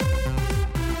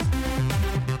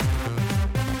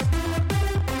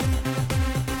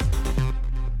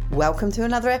Welcome to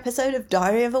another episode of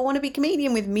Diary of a Wannabe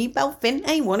Comedian with me, Belle,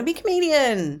 a wannabe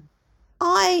comedian.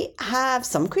 I have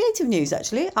some creative news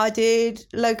actually. I did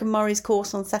Logan Murray's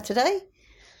course on Saturday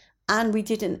and we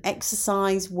did an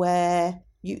exercise where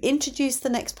you introduce the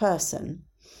next person,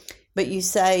 but you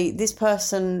say this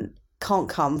person can't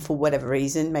come for whatever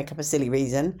reason, make up a silly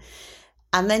reason.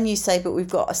 And then you say, but we've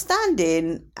got a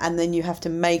stand-in, and then you have to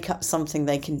make up something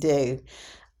they can do.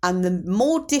 And the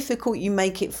more difficult you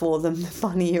make it for them, the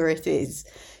funnier it is.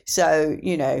 So,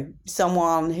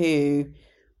 someone who,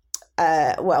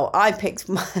 I picked,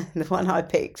 the one I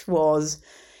picked was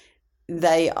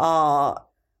they are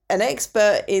an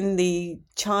expert in the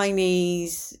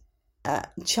Chinese-German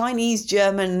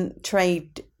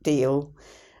trade deal,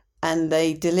 and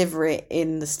they deliver it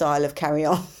in the style of Carry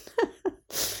On,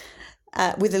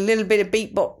 with a little bit of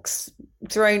beatbox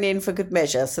thrown in for good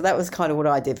measure. So that was kind of what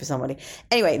I did for somebody.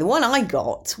 Anyway, the one I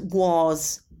got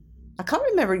was, I can't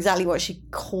remember exactly what she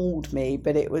called me,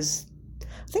 but it was,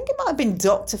 I think it might have been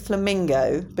Dr.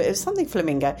 Flamingo, but it was something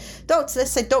Flamingo.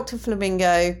 Let's say Dr.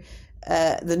 Flamingo,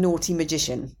 the naughty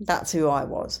magician. That's who I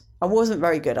was. I wasn't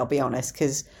very good, I'll be honest,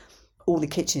 because all the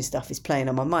kitchen stuff is playing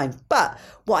on my mind. But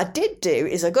what I did do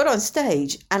is I got on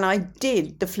stage and I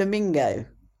did the Flamingo.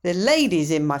 The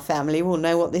ladies in my family will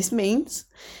know what this means,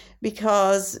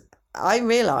 because I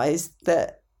realised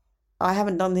that I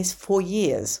haven't done this for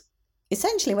years.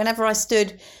 Essentially, whenever I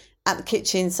stood at the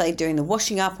kitchen, say doing the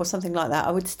washing up or something like that,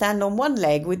 I would stand on one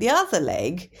leg with the other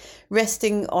leg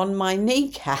resting on my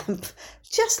kneecap,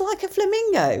 just like a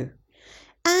flamingo.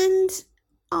 And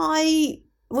I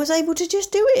was able to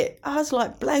just do it. I was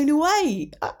like blown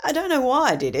away. I don't know why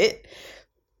I did it.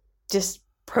 Just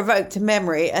provoked a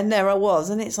memory, and there I was,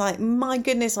 and it's like, my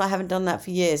goodness, I haven't done that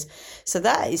for years. So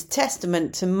that is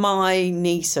testament to my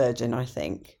knee surgeon, I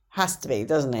think. Has to be,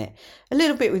 doesn't it? A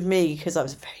little bit with me, because I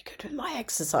was very good with my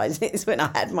exercises when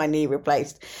I had my knee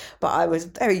replaced, but I was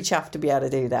very chuffed to be able to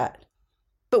do that.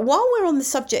 But while we're on the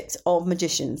subject of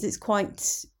magicians, it's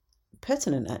quite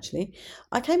pertinent actually.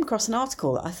 I came across an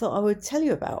article that I thought I would tell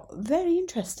you about. Very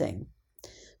interesting.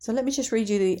 So let me just read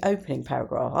you the opening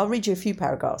paragraph. I'll read you a few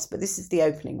paragraphs, but this is the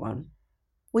opening one.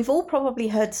 We've all probably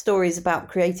heard stories about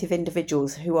creative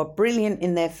individuals who are brilliant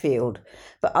in their field,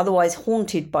 but otherwise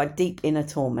haunted by deep inner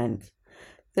torment.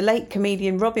 The late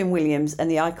comedian Robin Williams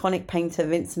and the iconic painter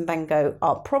Vincent van Gogh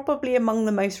are probably among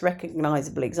the most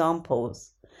recognisable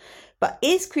examples. But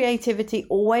is creativity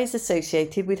always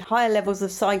associated with higher levels of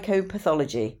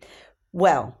psychopathology?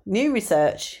 Well, new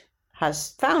research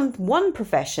has found one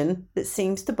profession that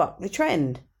seems to buck the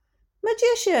trend.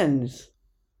 Magicians.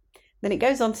 Then it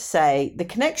goes on to say, the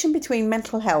connection between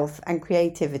mental health and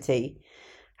creativity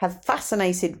have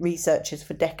fascinated researchers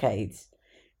for decades.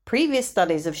 Previous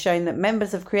studies have shown that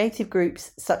members of creative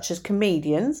groups such as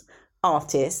comedians,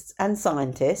 artists and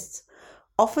scientists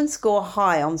often score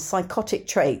high on psychotic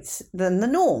traits than the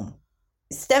norm.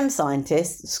 STEM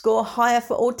scientists score higher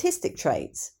for autistic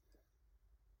traits.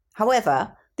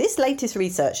 However, this latest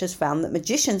research has found that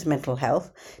magicians' mental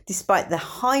health, despite the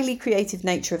highly creative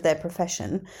nature of their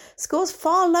profession, scores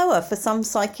far lower for some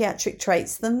psychiatric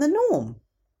traits than the norm.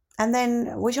 And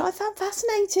then, which I found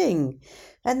fascinating.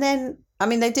 And then,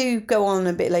 they do go on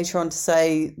a bit later on to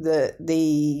say that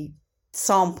the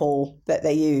sample that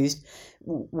they used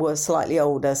was slightly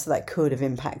older, so that could have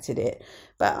impacted it.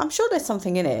 But I'm sure there's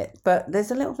something in it. But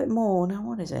there's a little bit more. Now,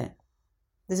 what is it?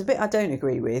 There's a bit I don't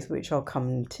agree with, which I'll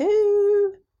come to.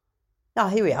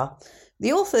 Here we are.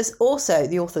 The authors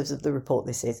of the report,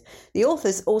 the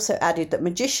authors also added that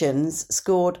magicians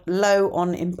scored low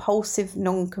on impulsive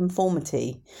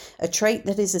nonconformity, a trait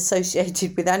that is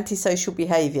associated with antisocial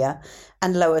behaviour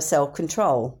and lower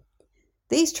self-control.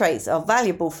 These traits are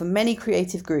valuable for many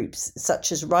creative groups,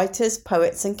 such as writers,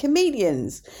 poets and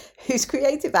comedians, whose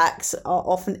creative acts are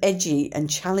often edgy and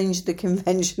challenge the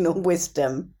conventional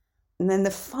wisdom. And then the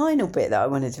final bit that I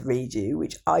wanted to read you,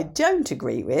 which I don't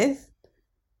agree with,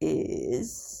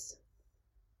 is,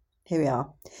 here we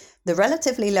are. The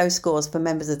relatively low scores for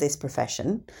members of this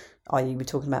profession, i.e. we're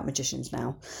talking about magicians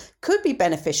now, could be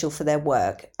beneficial for their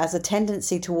work, as a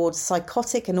tendency towards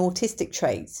psychotic and autistic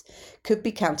traits could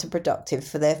be counterproductive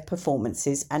for their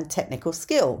performances and technical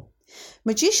skill.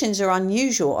 Magicians are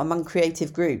unusual among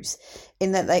creative groups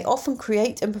in that they often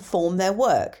create and perform their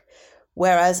work,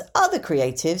 whereas other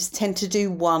creatives tend to do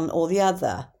one or the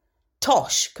other.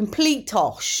 Tosh, complete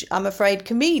tosh. I'm afraid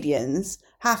comedians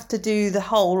have to do the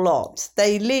whole lot.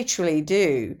 They literally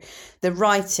do the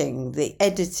writing, the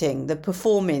editing, the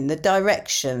performing, the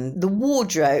direction, the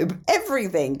wardrobe,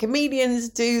 everything. Comedians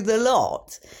do the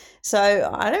lot. So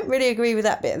I don't really agree with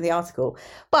that bit of the article.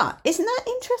 But isn't that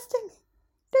interesting?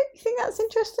 Don't you think that's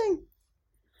interesting?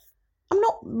 I'm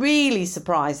not really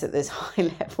surprised that there's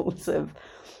high levels of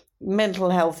mental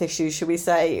health issues, shall we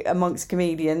say, amongst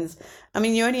comedians. I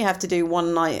mean, you only have to do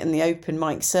one night in the open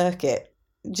mic circuit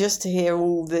just to hear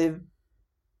all the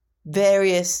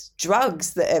various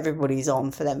drugs that everybody's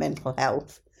on for their mental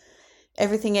health.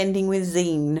 Everything ending with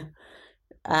zine.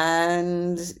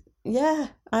 And yeah,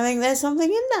 I think there's something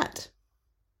in that.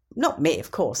 Not me,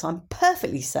 of course. I'm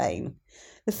perfectly sane.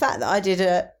 The fact that I did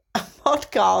a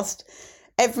podcast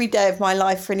every day of my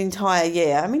life for an entire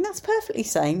year, I mean, that's perfectly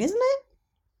sane, isn't it?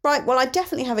 Right, well, I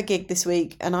definitely have a gig this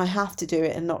week and I have to do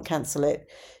it and not cancel it.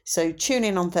 So tune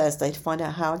in on Thursday to find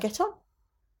out how I get on.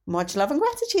 Much love and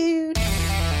gratitude.